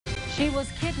She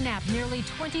was kidnapped nearly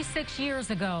 26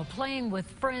 years ago, playing with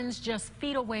friends just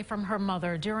feet away from her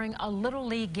mother during a Little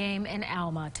League game in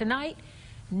Alma. Tonight,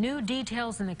 new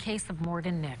details in the case of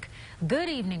Morgan Nick. Good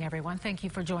evening, everyone. Thank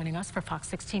you for joining us for Fox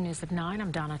 16 News at 9.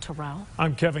 I'm Donna Terrell.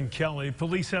 I'm Kevin Kelly.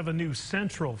 Police have a new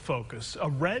central focus, a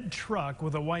red truck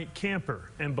with a white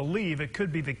camper, and believe it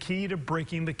could be the key to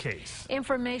breaking the case.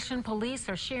 Information police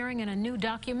are sharing in a new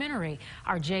documentary.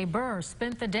 Our Jay Burr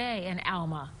spent the day in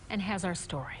Alma and has our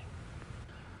story.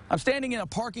 I'm standing in a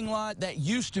parking lot that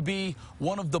used to be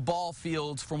one of the ball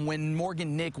fields from when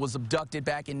Morgan Nick was abducted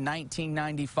back in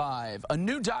 1995. A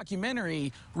new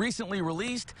documentary recently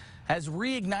released has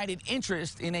reignited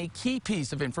interest in a key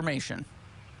piece of information.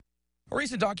 A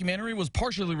recent documentary was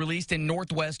partially released in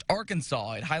Northwest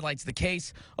Arkansas. It highlights the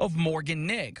case of Morgan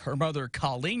Nick. Her mother,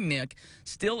 Colleen Nick,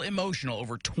 still emotional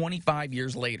over 25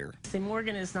 years later. See,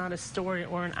 Morgan is not a story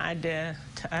or an idea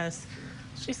to us.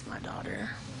 She's my daughter.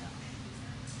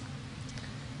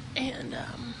 And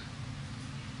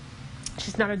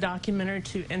she's not a documentary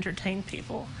to entertain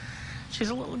people. She's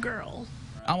a little girl.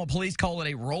 Alma police call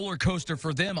it a roller coaster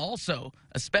for them also,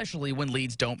 especially when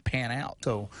leads don't pan out.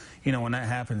 So, when that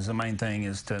happens, the main thing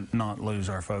is to not lose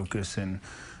our focus and,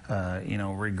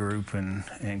 regroup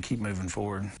and keep moving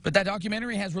forward. But that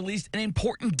documentary has released an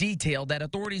important detail that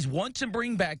authorities want to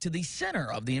bring back to the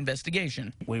center of the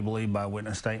investigation. We believe by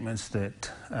witness statements that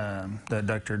the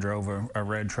abductor drove a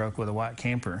red truck with a white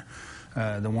camper.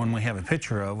 The one we have a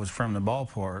picture of was from the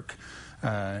ballpark.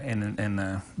 And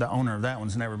the owner of that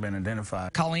one's never been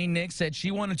identified. Colleen Nick said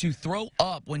she wanted to throw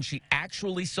up when she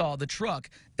actually saw the truck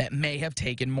that may have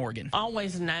taken Morgan.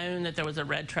 Always known that there was a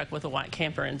red truck with a white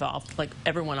camper involved. Like,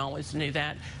 everyone always knew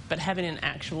that. But having an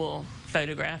actual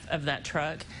photograph of that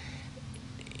truck,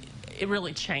 it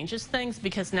really changes things,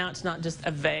 because now it's not just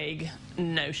a vague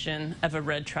notion of a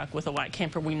red truck with a white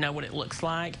camper. We know what it looks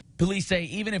like. Police say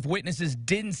even if witnesses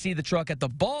didn't see the truck at the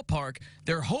ballpark,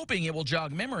 they're hoping it will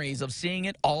jog memories of seeing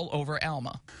it all over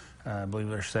Alma. I believe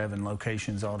there's 7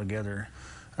 locations altogether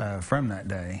from that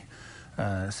day.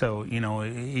 So,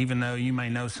 even though you may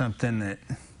know something that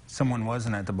someone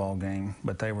wasn't at the ball game,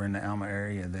 but they were in the Alma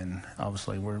area, then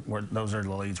obviously those are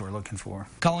the leads we're looking for.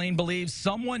 Colleen believes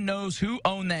someone knows who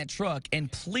owned that truck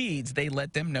and pleads they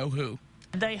let them know who.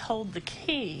 They hold the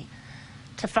key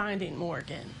to finding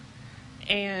Morgan.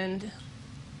 And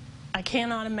I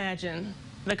cannot imagine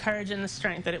the courage and the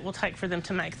strength that it will take for them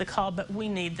to make the call, but we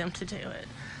need them to do it.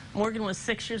 Morgan was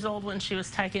 6 years old when she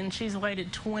was taken. She's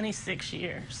waited 26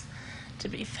 years to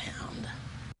be found.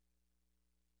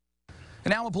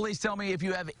 And Alma police tell me if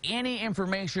you have any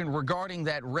information regarding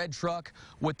that red truck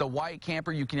with the white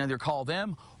camper, you can either call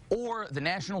them or the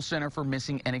National Center for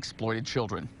Missing and Exploited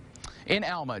Children. In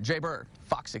Alma, Jay Burr,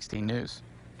 Fox 16 News.